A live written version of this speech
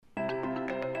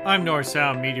I'm North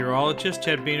Sound meteorologist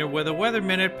Ted Beener with a Weather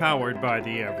Minute powered by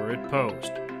the Everett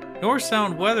Post. North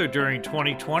Sound weather during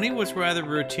 2020 was rather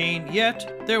routine,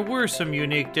 yet there were some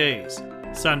unique days.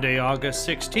 Sunday, August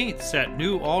 16th set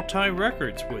new all-time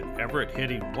records, with Everett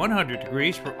hitting 100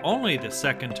 degrees for only the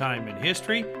second time in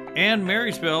history, and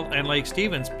Marysville and Lake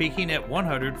Stevens peaking at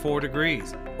 104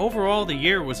 degrees. Overall, the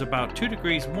year was about 2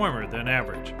 degrees warmer than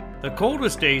average. The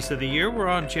coldest days of the year were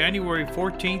on January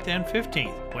 14th and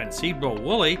 15th, when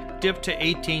Cedarville-Woolley dipped to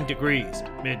 18 degrees.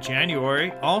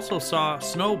 Mid-January also saw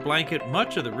snow blanket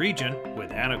much of the region, with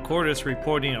Anacortes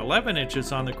reporting 11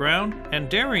 inches on the ground and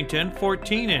Darrington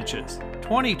 14 inches.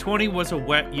 2020 was a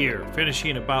wet year,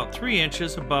 finishing about 3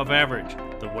 inches above average.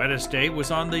 The wettest day was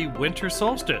on the winter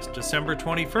solstice, December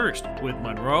 21st, with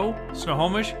Monroe,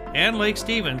 Snohomish, and Lake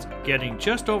Stevens getting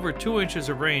just over 2 inches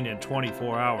of rain in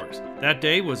 24 hours. That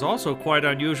day was also quite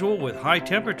unusual, with high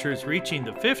temperatures reaching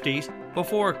the 50s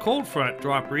before a cold front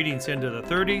dropped readings into the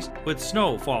 30s, with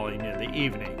snow falling in the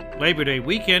evening. Labor Day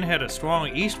weekend had a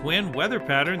strong east wind weather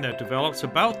pattern that develops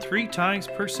about 3 times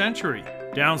per century.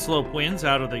 Downslope winds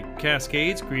out of the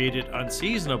Cascades created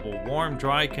unseasonable warm,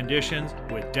 dry conditions,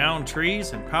 with downed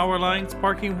trees and power lines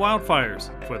sparking wildfires.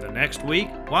 For the next week,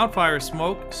 wildfire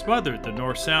smoke smothered the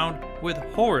North Sound with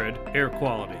horrid air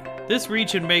quality. This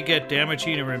region may get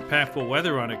damaging or impactful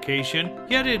weather on occasion,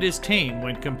 yet it is tame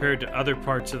when compared to other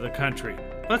parts of the country.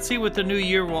 Let's see what the new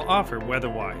year will offer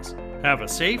weather-wise. Have a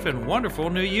safe and wonderful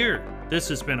new year. This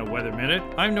has been a Weather Minute.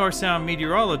 I'm North Sound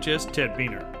meteorologist Ted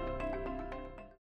Beener.